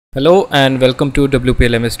Hello and welcome to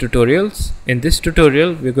WPLMS tutorials. In this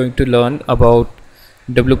tutorial we're going to learn about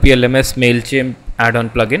WPLMS Mailchimp add-on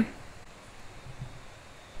plugin.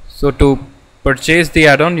 So to purchase the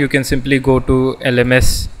add-on you can simply go to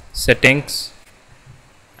LMS settings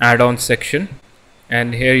add-on section,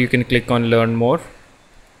 and here you can click on learn more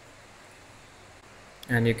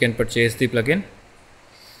and you can purchase the plugin.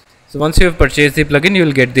 So once you have purchased the plugin, you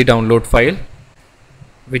will get the download file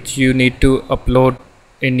which you need to upload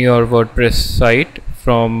in your WordPress site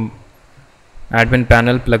from admin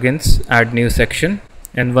panel plugins add new section,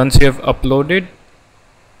 and once you have uploaded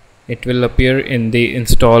it will appear in the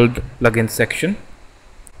installed plugin section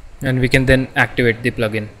and we can then activate the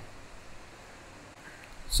plugin.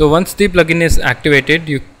 So once the plugin is activated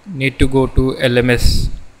you need to go to LMS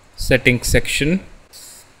settings section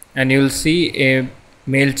and you will see a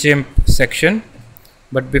MailChimp section.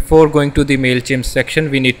 But before going to the MailChimp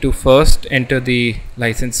section, we need to first enter the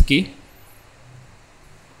license key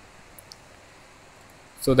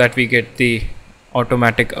so that we get the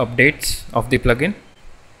automatic updates of the plugin.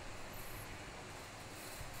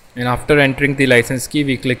 And after entering the license key,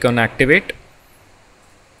 we click on activate,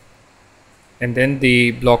 and then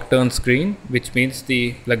the block turns green, which means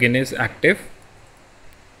the plugin is active.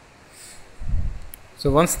 So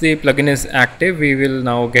once the plugin is active, we will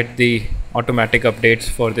now get the automatic updates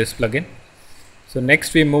for this plugin. So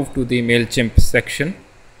next we move to the MailChimp section.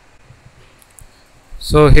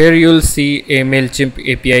 So here you will see a MailChimp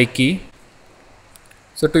API key.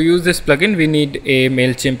 So to use this plugin we need a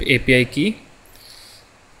MailChimp API key.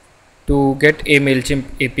 To get a MailChimp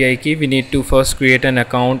API key we need to first create an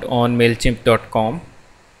account on mailchimp.com.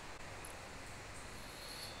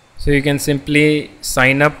 So you can simply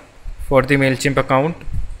sign up for the MailChimp account,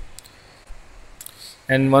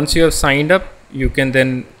 and once you have signed up you can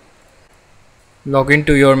then log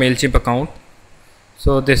into your MailChimp account.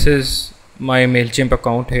 So this is my MailChimp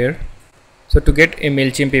account here. So to get a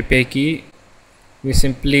MailChimp API key we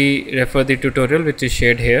simply refer the tutorial which is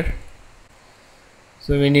shared here.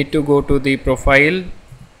 So we need to go to the profile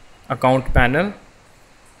account panel,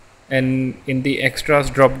 and in the extras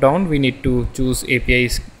drop down we need to choose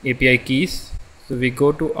API keys. So we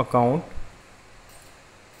go to account,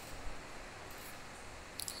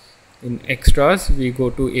 in extras we go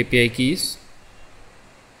to API keys,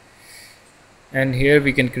 and here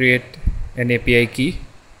we can create an API key.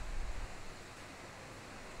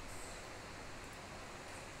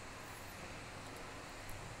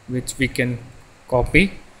 Which we can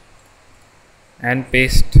copy and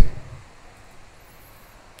paste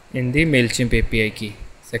in the MailChimp API key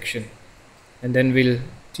section, and then we'll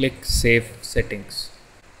click save settings.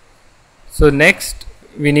 So next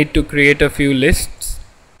we need to create a few lists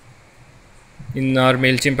in our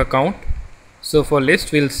MailChimp account. So for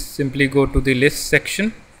list we'll simply go to the list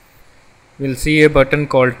section. We'll see a button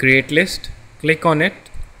called create list. Click on it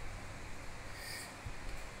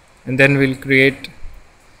and then we'll create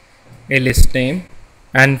a list name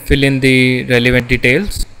and fill in the relevant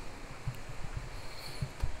details.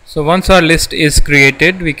 So once our list is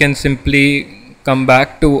created we can simply come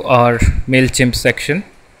back to our MailChimp section,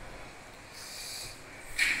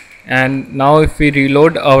 and now if we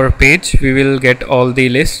reload our page we will get all the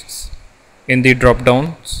lists in the drop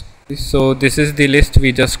downs. So this is the list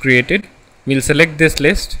we just created. We'll select this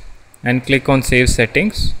list and click on save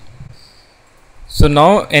settings. So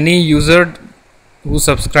now any user who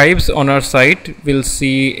subscribes on our site will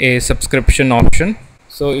see a subscription option.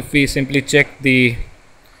 So if we simply check the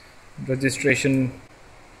registration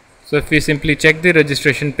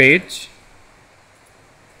page,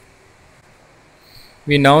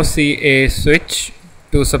 we now see a switch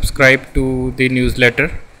to subscribe to the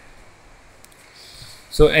newsletter.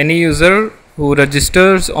 So any user who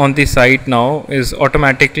registers on the site now is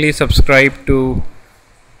automatically subscribed to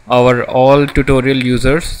our all tutorial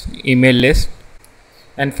users email list,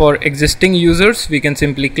 and for existing users we can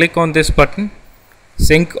simply click on this button,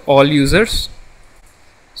 sync all users.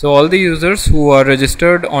 So all the users who are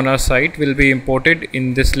registered on our site will be imported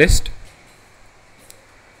in this list.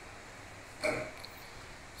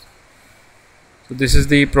 So this is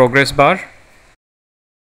the progress bar.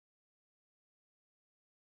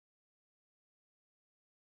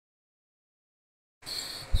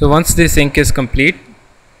 So once the sync is complete,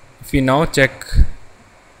 if we now check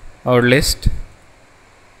our list,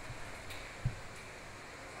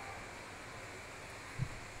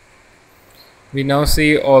 we now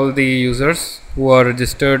see all the users who are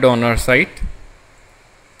registered on our site.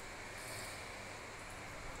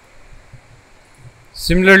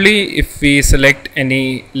 Similarly, if we select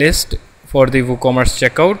any list for the WooCommerce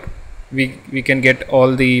checkout, we can get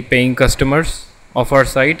all the paying customers of our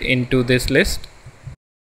site into this list.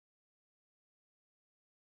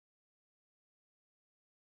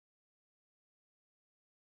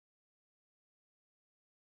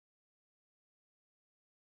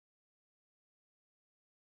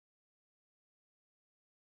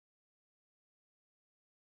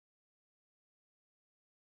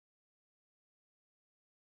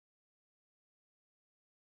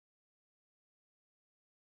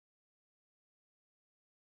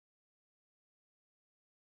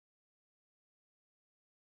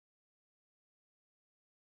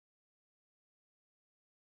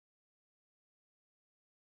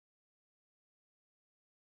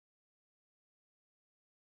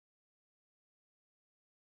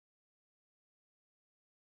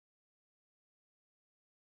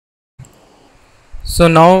 So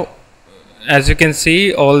now, as you can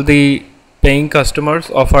see, all the paying customers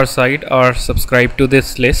of our site are subscribed to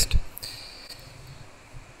this list.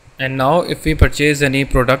 And now if we purchase any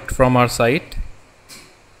product from our site,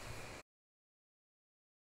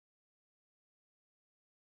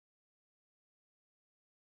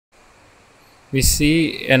 we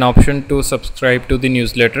see an option to subscribe to the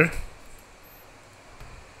newsletter,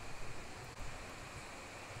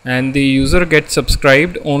 and the user gets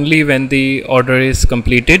subscribed only when the order is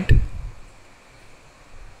completed.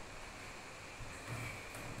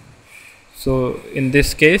 So in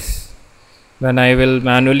this case, when I will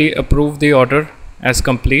manually approve the order as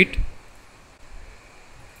complete,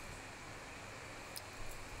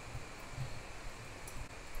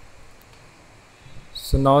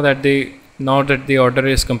 so now that the order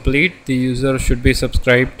is complete, the user should be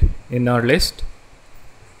subscribed in our list.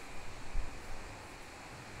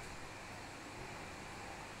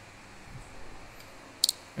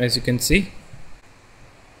 As you can see.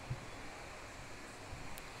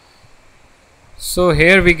 So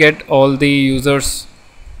here we get all the users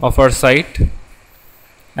of our site,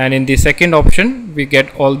 and in the second option we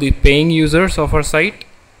get all the paying users of our site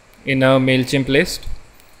in a MailChimp list.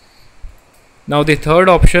 Now the third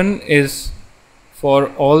option is for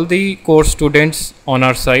all the course students on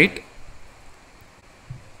our site.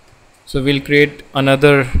 So we'll create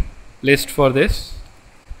another list for this,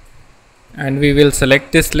 and we will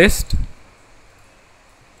select this list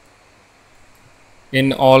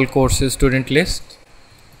in all courses student list.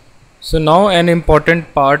 So now an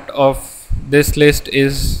important part of this list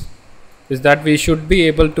is that we should be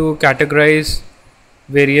able to categorize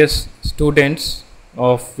various students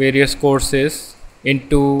of various courses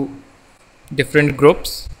into different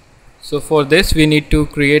groups. So for this we need to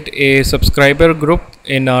create a subscriber group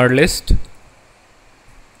in our list.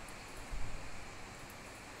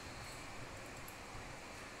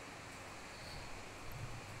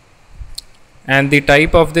 And the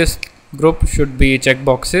type of this group should be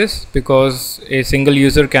checkboxes, because a single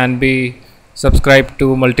user can be subscribed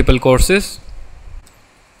to multiple courses.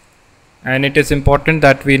 And it is important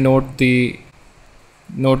that we note the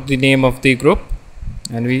name of the group,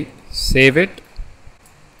 and we save it,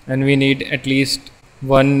 and we need at least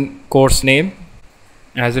one course name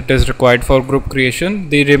as it is required for group creation.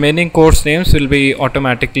 The remaining course names will be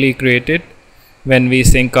automatically created when we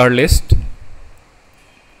sync our list.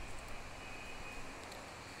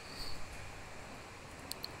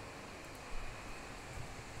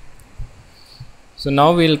 So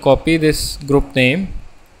now we'll copy this group name,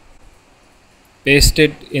 paste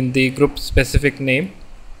it in the group specific name,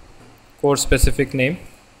 course specific name,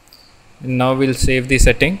 and now we'll save the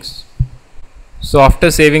settings. So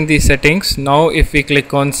after saving the settings, now if we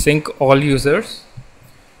click on sync all users,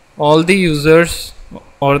 all the users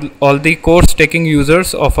or all the course taking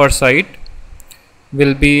users of our site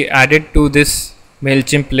will be added to this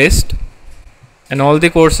MailChimp list, and all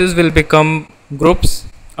the courses will become groups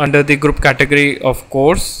under the group category of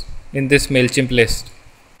course in this MailChimp list.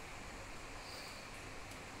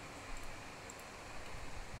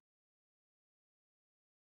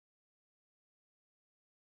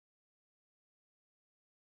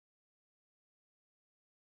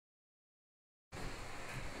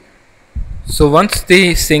 So once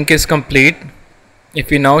the sync is complete, if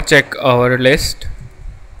we now check our list,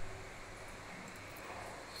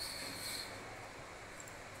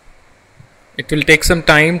 it will take some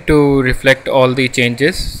time to reflect all the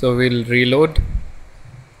changes. So we'll reload,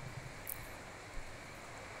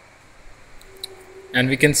 and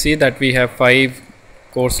we can see that we have 5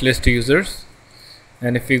 course list users.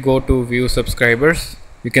 And if we go to view subscribers,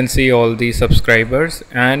 you can see all the subscribers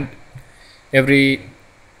and every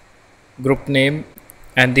group name,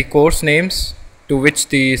 and the course names to which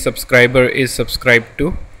the subscriber is subscribed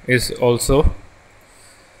to is also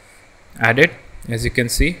added, as you can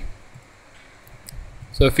see.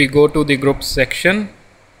 So if we go to the groups section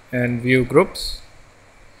and view groups,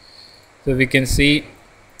 so we can see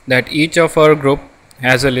that each of our group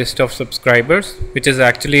has a list of subscribers, which is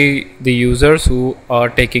actually the users who are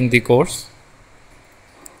taking the course.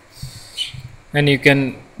 And you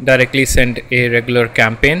can directly send a regular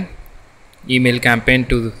campaign, email campaign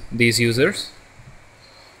to these users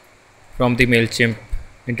from the MailChimp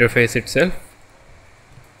interface itself.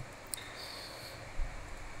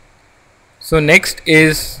 So next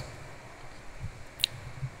is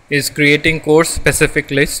creating course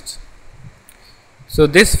specific lists. So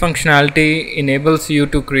this functionality enables you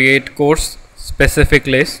to create course specific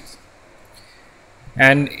lists,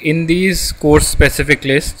 and in these course specific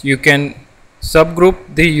lists you can subgroup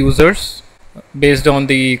the users based on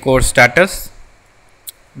the course status,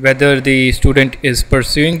 whether the student is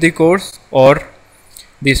pursuing the course or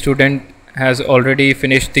the student has already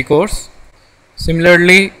finished the course.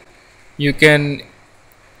 Similarly, you can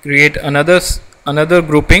create another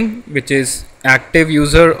grouping, which is active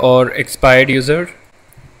user or expired user.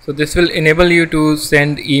 So this will enable you to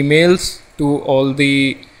send emails to all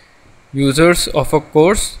the users of a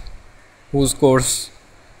course whose course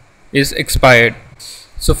is expired.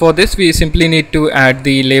 So for this we simply need to add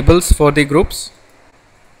the labels for the groups.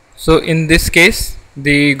 So in this case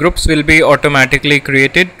the groups will be automatically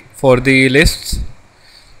created for the lists,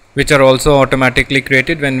 which are also automatically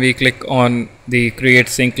created when we click on the create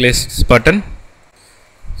sync lists button.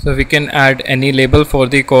 So we can add any label for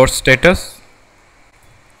the course status.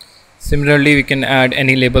 Similarly, we can add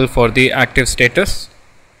any label for the active status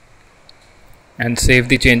and save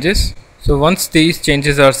the changes. So once these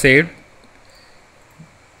changes are saved,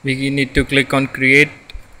 we need to click on create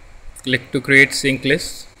sync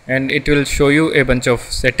lists, and it will show you a bunch of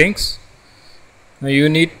settings. Now you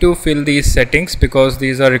need to fill these settings because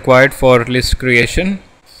these are required for list creation.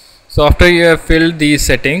 So after you have filled these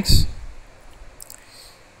settings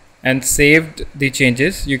and saved the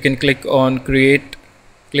changes, you can click on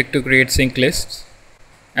click to create sync lists,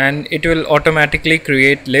 and it will automatically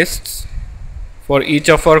create lists for each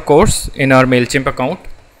of our course in our MailChimp account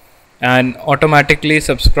and automatically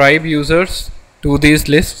subscribe users to these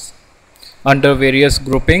lists under various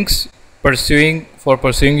groupings: pursuing for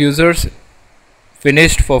pursuing users,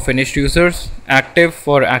 finished for finished users, active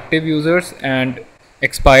for active users, and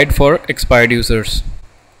expired for expired users.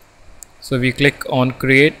 So we click on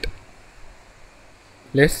create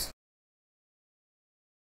list.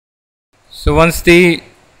 So once the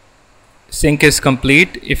sync is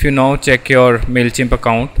complete, if you now check your MailChimp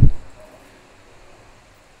account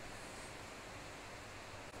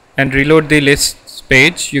and reload the lists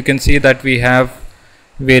page, you can see that we have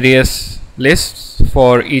various lists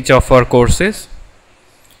for each of our courses,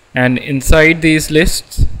 and inside these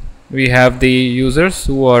lists we have the users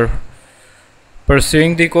who are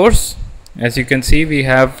pursuing the course. As you can see, we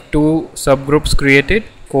have two subgroups created: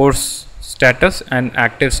 course status and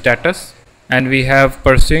active status, and we have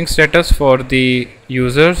pursuing status for the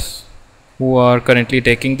users who are currently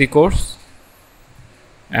taking the course,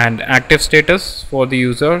 and active status for the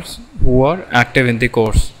users who are active in the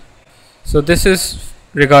course. So this is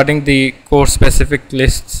regarding the course specific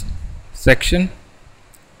lists section.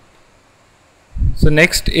 So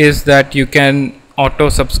next is that you can auto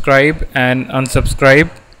subscribe and unsubscribe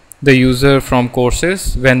the user from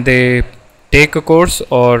courses when they take a course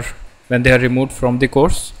or when they are removed from the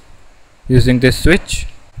course using this switch.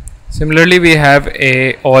 Similarly, we have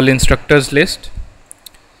a all instructors list.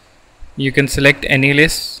 You can select any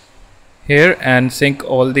list here and sync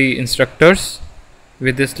all the instructors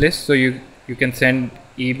with this list, so you can send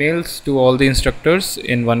emails to all the instructors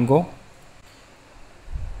in one go.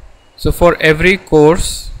 So for every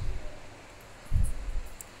course,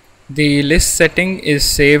 the list setting is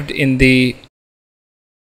saved in the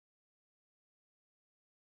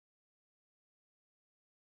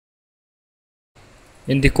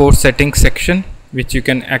course settings section, which you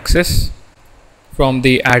can access from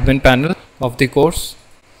the admin panel of the course.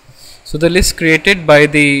 So the list created by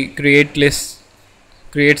the create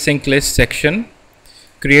sync list section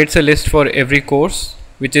creates a list for every course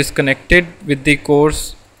which is connected with the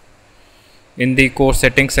course in the course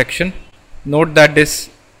settings section. Note that this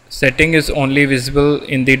setting is only visible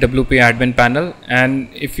in the WP admin panel, and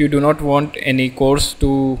if you do not want any course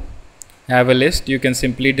to have a list, you can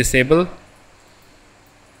simply disable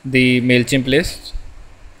the MailChimp list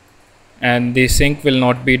and the sync will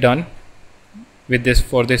not be done with this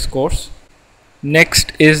for this course.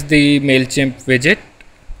 Next is the MailChimp widget.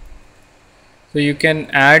 So you can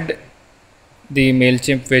add the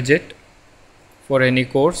MailChimp widget for any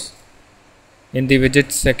course. In the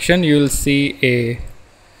widgets section, you will see a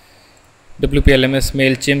WPLMS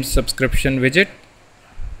Mailchimp subscription widget,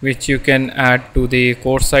 which you can add to the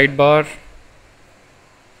course sidebar.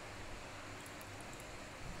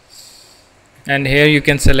 And here you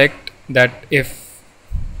can select that if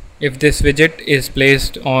this widget is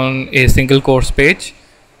placed on a single course page,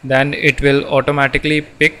 then it will automatically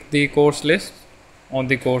pick the course list on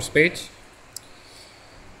the course page.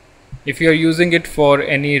 If you are using it for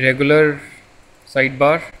any regular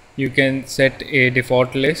sidebar, you can set a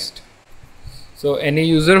default list. So any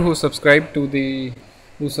user who subscribes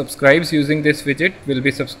using this widget will be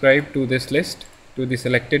subscribed to this list, to the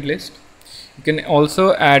selected list. You can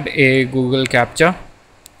also add a Google CAPTCHA.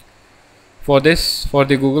 For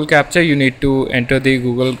the Google CAPTCHA, you need to enter the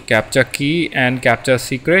Google CAPTCHA key and CAPTCHA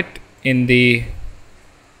secret in the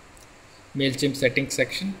MailChimp settings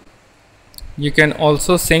section. You can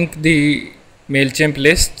also sync the MailChimp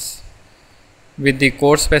lists with the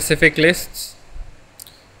course specific lists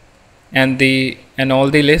and all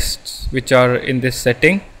the lists which are in this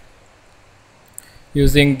setting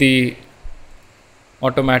using the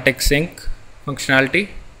automatic sync functionality,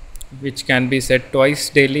 which can be set twice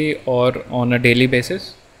daily or on a daily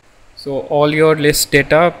basis. So all your list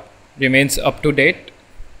data remains up to date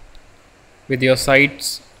with your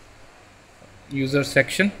site's user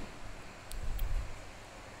section.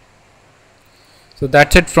 So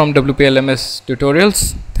that's it from WPLMS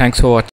tutorials. Thanks for watching.